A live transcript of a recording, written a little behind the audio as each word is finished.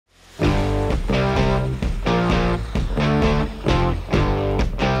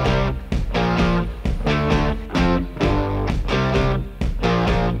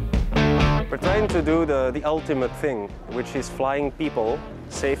to do the ultimate thing, which is flying people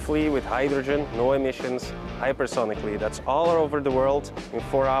safely with hydrogen, no emissions, hypersonically. That's all over the world in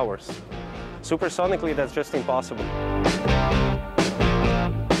 4 hours. Supersonically, that's just impossible.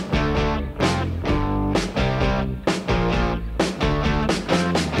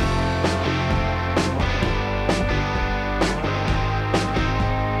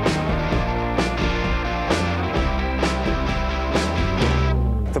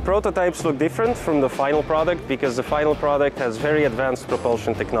 The prototypes look different from the final product because the final product has very advanced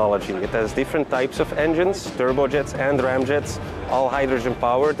propulsion technology. It has different types of engines, turbojets and ramjets, all hydrogen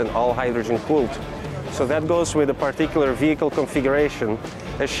powered and all hydrogen cooled. So that goes with a particular vehicle configuration,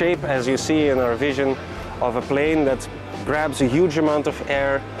 a shape, as you see in our vision, of a plane that grabs a huge amount of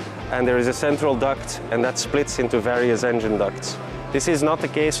air, and there is a central duct, and that splits into various engine ducts. This is not the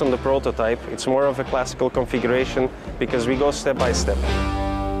case on the prototype. It's more of a classical configuration because we go step by step.